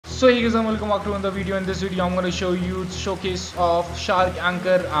So hey guys, and welcome back to another video. In this video I'm going to show you the showcase of Shark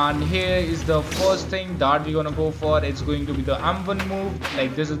Anchor, and here is the first thing that we're going to go for. It's going to be the M1 move.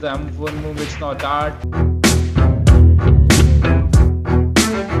 Like, this is the M1 move, it's not that.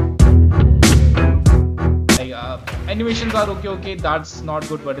 Animations are okay, that's not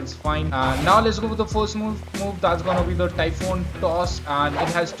good, but it's fine. Now let's go with the first move. That's gonna be the Typhoon Toss, and it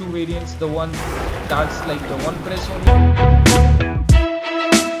has two variants. The one that's like the one press only,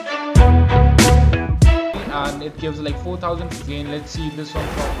 and it gives like 4000 gain. Let's see this one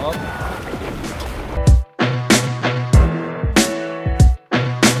from up.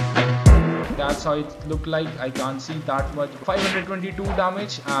 That's how it looked like. I can't see that much. 522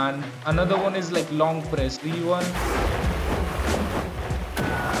 damage. And another one is like long press, 3-1.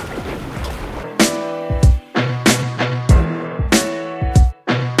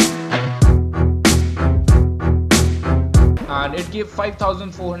 And it gave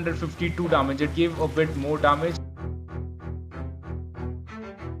 5452 damage. It gave a bit more damage.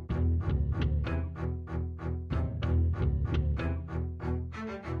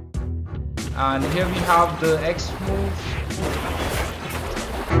 And here we have the X move.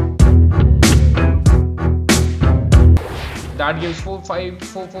 That gives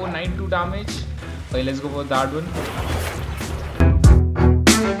 4492 damage. Okay, let's go for that one.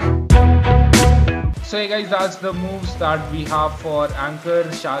 So hey guys, that's the moves that we have for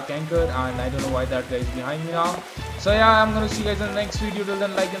Shark Anchor, and I don't know why that guy is behind me now. So yeah, I'm gonna see you guys in the next video. Till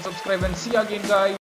then, like and subscribe, and see you again, guys.